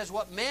 just as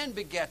what man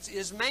begets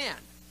is man.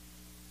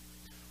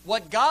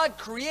 What God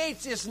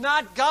creates is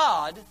not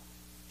God,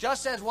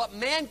 just as what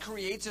man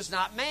creates is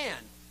not man.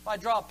 If I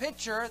draw a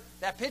picture,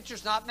 that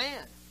picture's not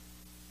man.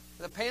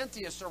 The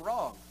pantheists are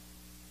wrong.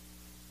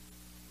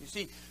 You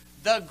see,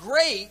 the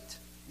great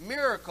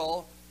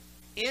miracle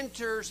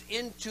enters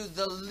into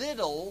the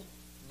little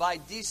by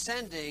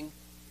descending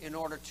in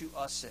order to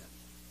ascend.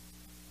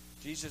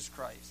 Jesus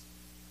Christ,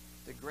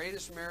 the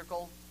greatest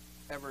miracle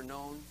ever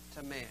known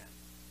to man.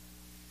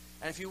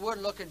 And if you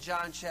would, look at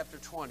John chapter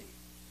 20.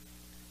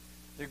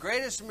 The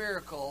greatest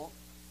miracle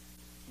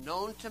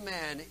known to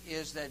man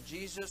is that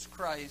Jesus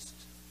Christ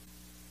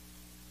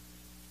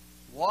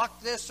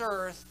walked this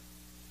earth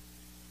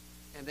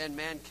and then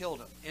man killed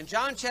him. In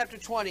John chapter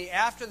 20,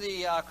 after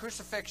the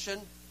crucifixion,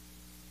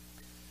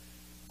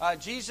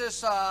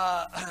 Jesus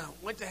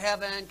went to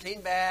heaven,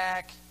 came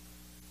back,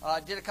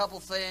 did a couple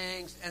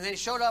things, and then he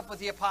showed up with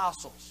the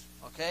apostles.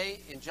 Okay,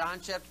 in John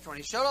chapter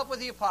 20. He showed up with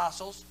the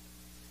apostles,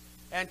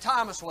 and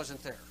Thomas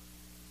wasn't there.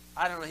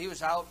 I don't know, he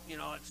was out,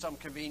 at some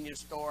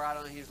convenience store. I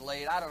don't know, he was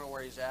late. I don't know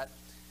where he's at.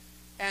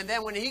 And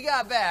then when he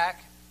got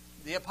back,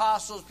 the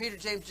apostles, Peter,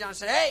 James, John,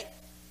 said, "Hey,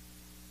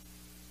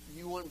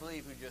 you wouldn't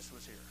believe who just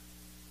was here."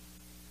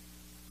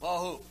 Well,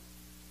 who?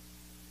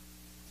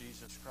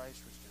 Jesus Christ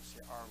was just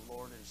here, our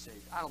Lord and Savior.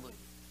 I don't believe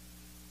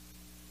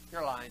you.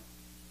 You're lying.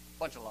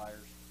 Bunch of liars.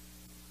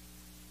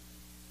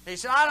 He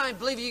said, "I don't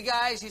believe you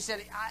guys." He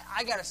said,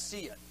 I got to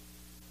see it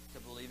to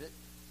believe it.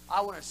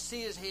 I want to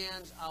see his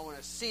hands. I want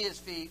to see his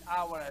feet.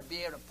 I want to be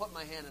able to put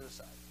my hand in his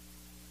side.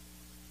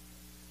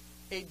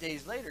 8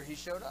 days later, he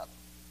showed up.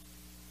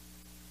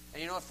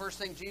 And you know what first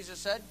thing Jesus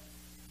said?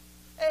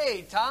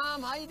 "Hey,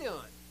 Tom, how you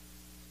doing?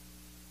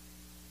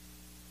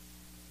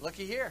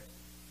 Looky here."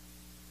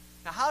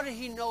 Now, how did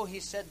he know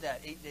he said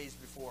that 8 days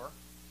before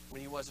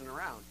when he wasn't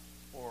around?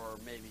 Or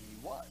maybe he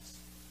was.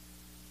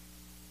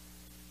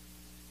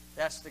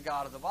 That's the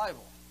God of the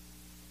Bible.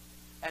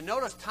 And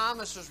notice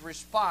Thomas's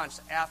response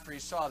after he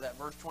saw that.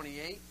 Verse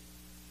 28.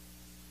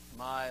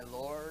 "My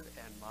Lord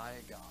and my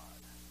God."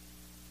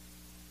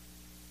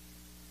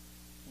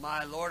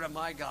 My Lord and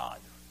my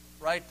God.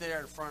 Right there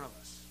in front of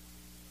us.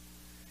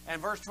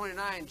 And verse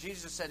 29,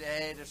 Jesus said,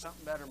 "Hey, there's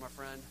something better, my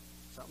friend.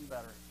 Something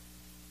better."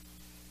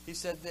 He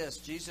said this,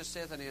 "Jesus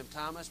saith unto him,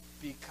 Thomas,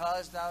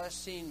 because thou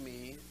hast seen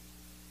me,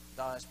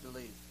 thou hast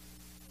believed.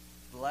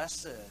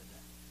 Blessed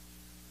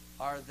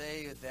are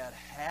they that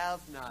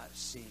have not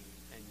seen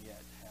and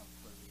yet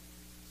have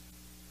believed."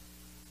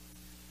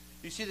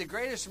 You see, the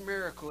greatest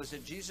miracle is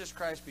that Jesus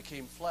Christ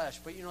became flesh.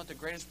 But you know what the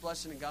greatest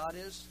blessing of God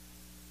is?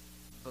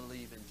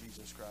 Believe in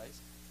Jesus Christ.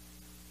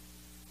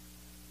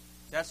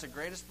 That's the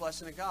greatest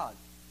blessing of God.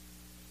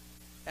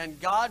 And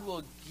God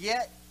will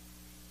get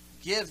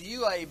give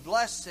you a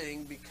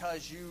blessing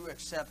because you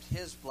accept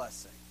His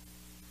blessing.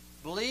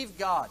 Believe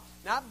God,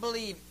 not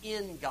believe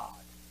in God.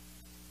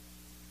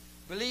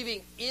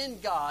 Believing in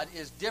God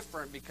is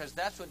different because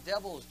that's what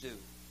devils do.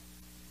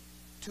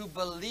 To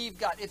believe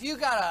God. If you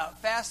got a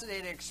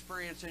fascinating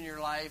experience in your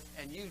life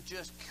and you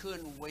just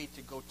couldn't wait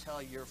to go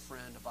tell your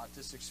friend about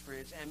this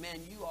experience, and man,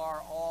 you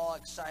are all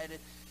excited,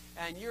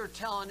 and you're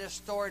telling this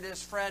story to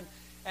this friend,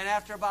 and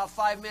after about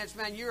 5 minutes,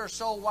 man, you are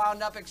so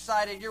wound up,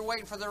 excited, you're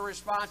waiting for their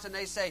response, and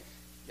they say,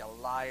 "You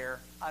liar,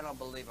 I don't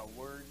believe a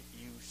word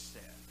you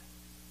said."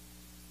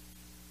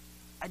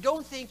 I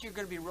don't think you're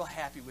going to be real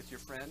happy with your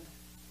friend.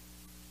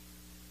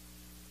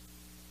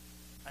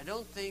 I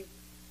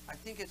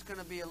think it's going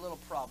to be a little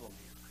problem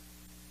here.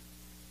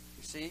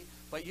 You see?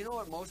 But you know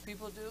what most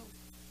people do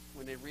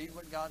when they read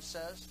what God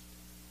says?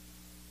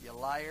 "You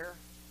liar,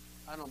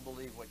 I don't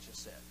believe what you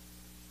said."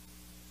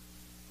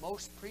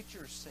 Most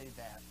preachers say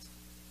that.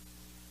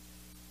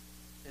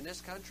 In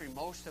this country,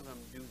 most of them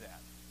do that.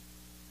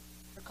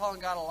 They're calling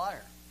God a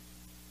liar.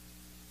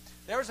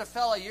 There was a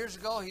fellow years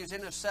ago, he was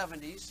in his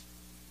 70s,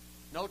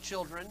 no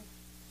children,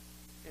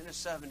 in his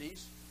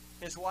 70s.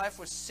 His wife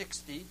was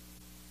 60.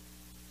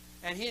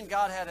 And he and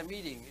God had a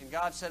meeting, and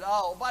God said,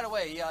 "Oh, by the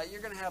way,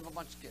 you're going to have a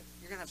bunch of kids.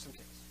 You're going to have some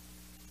kids."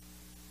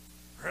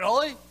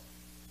 "Really?"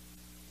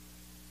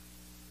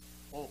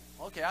 "Oh,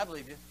 okay, I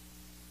believe you."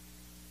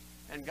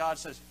 And God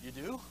says, "You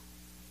do?"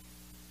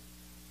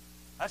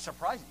 That's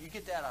surprising. You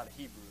get that out of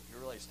Hebrew if you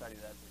really study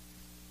that.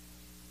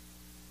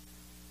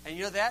 And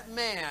you know, that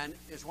man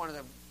is one of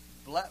the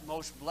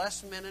most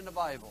blessed men in the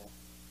Bible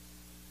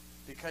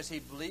because he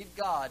believed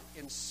God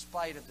in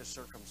spite of the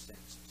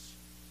circumstances.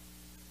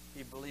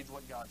 He believed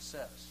what God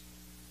says.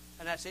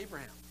 And that's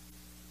Abraham.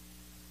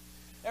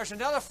 There's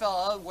another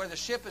fellow where the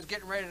ship is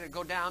getting ready to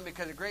go down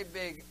because a great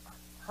big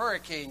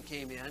hurricane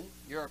came in,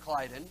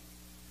 Euroclydon.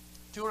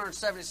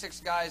 276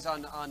 guys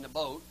on the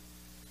boat.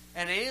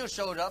 And an angel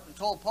showed up and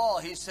told Paul,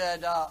 he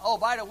said, "Oh,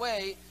 by the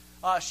way,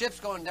 ship's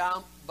going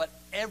down, but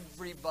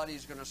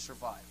everybody's going to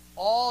survive.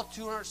 All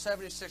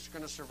 276 are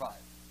going to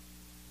survive."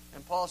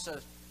 And Paul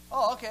says,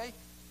 "Oh, okay."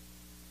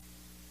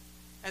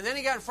 And then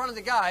he got in front of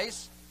the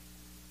guys.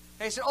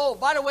 And he said, "Oh,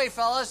 by the way,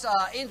 fellas,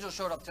 angel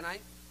showed up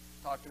tonight.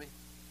 Talk to me."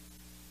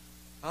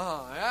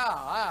 "Oh,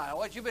 yeah.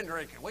 What you been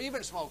drinking? What you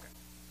been smoking?"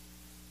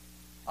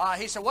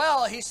 He said,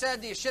 "Well, he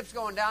said the ship's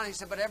going down." He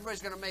said, "But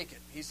everybody's going to make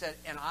it." He said,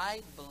 "And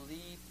I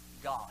believe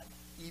God,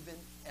 even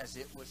as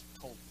it was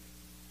told me."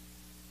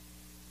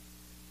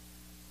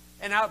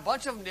 And now a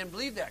bunch of them didn't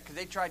believe that because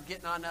they tried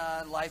getting on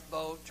a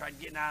lifeboat, tried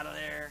getting out of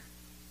there.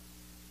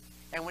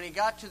 And when he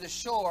got to the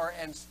shore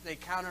and they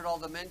counted all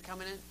the men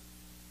coming in,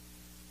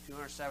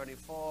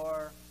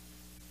 274,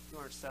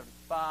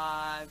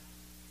 275,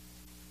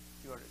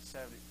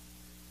 270.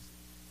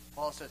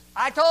 Paul says,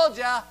 "I told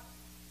you.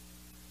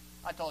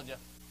 I told you."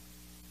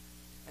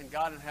 And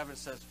God in heaven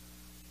says,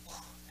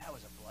 "That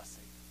was a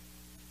blessing.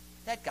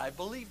 That guy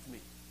believed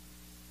me."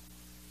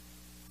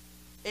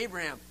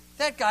 Abraham,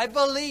 that guy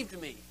believed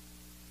me.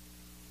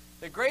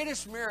 The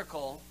greatest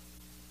miracle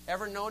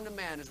ever known to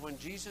man is when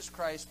Jesus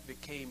Christ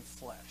became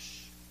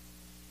flesh.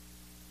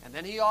 And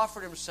then he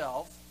offered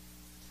himself.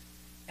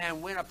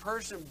 And when a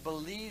person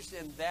believes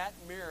in that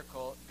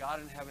miracle, God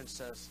in heaven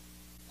says,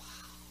 "Wow,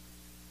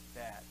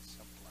 that's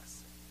a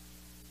blessing."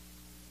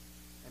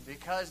 And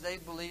because they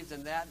believed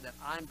in that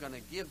I'm going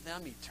to give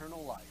them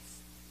eternal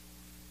life.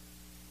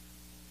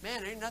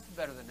 Man, ain't nothing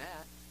better than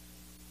that.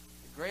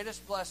 The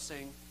greatest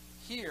blessing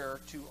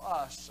here to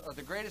us, or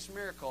the greatest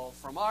miracle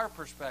from our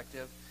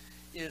perspective,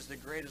 is the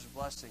greatest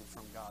blessing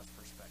from God's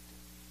perspective.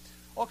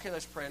 Okay,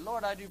 let's pray.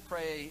 Lord, I do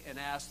pray and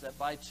ask that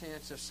by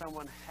chance if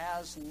someone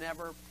has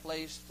never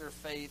placed their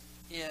faith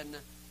in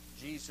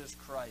Jesus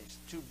Christ,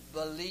 to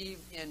believe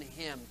in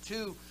Him,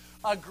 to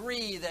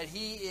agree that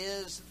He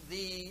is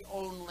the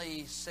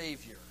only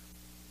Savior,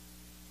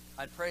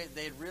 I pray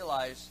they'd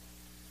realize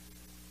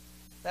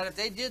that if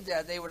they did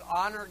that, they would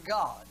honor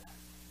God.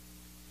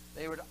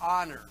 They would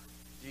honor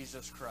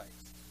Jesus Christ.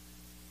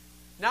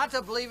 Not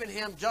to believe in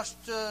Him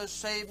just to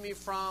save me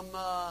from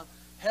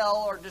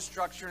hell or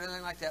destruction or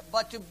anything like that,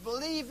 but to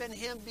believe in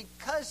Him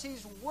because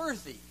He's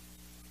worthy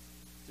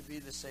to be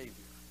the Savior.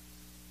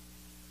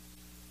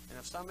 And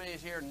if somebody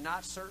is here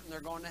not certain they're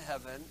going to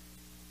heaven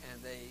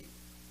and they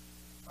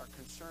are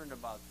concerned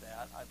about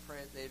that, I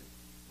pray that they'd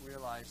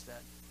realize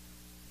that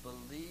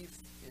belief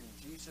in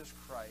Jesus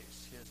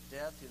Christ, His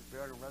death, His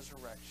burial, and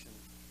resurrection,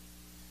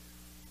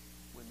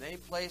 when they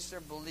place their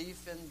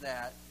belief in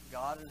that,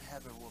 God in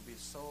heaven will be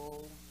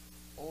so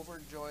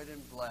overjoyed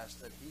and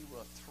blessed that He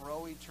will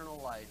throw eternal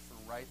life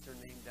and write their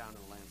name down in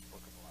the Lamb's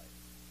Book of Life.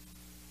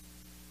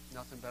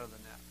 Nothing better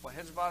than that. Well,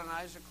 heads bowed and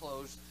eyes are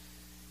closed.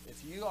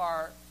 If you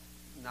are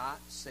not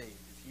saved,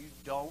 if you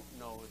don't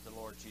know the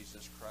Lord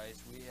Jesus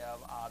Christ, we'd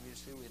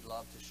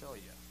love to show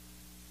you.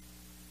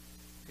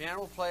 Piano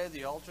will play,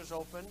 the altar's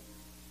open.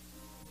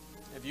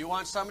 If you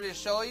want somebody to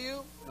show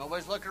you,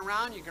 nobody's looking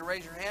around, you can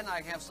raise your hand and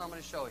I can have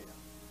somebody show you.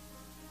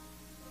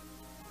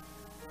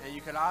 And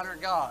you can honor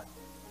God.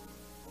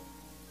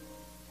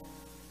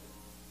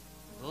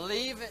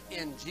 Believe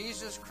in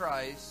Jesus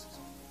Christ,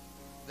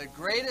 the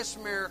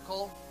greatest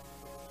miracle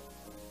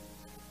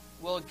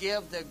will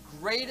give the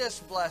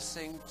greatest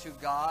blessing to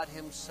God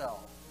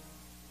Himself.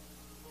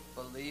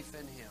 Belief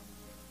in Him.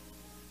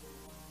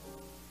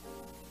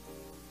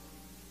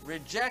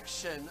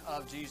 Rejection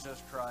of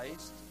Jesus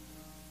Christ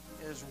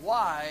is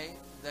why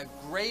the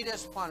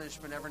greatest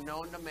punishment ever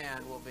known to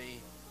man will be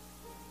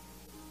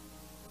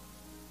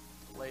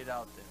laid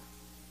out there.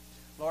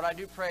 Lord, I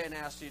do pray and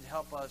ask you to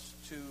help us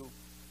to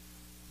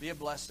be a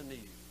blessing to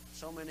you.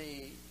 So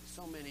many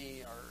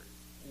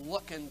are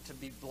looking to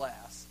be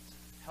blessed.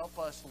 Help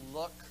us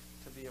look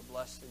to be a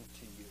blessing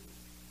to you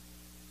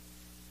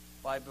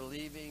by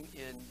believing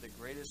in the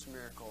greatest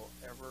miracle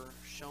ever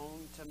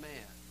shown to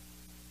man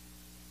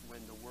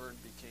when the Word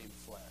became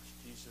flesh,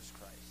 Jesus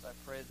Christ. I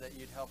pray that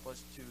you'd help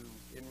us to,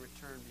 in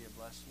return, be a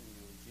blessing to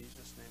you. In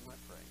Jesus' name I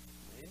pray.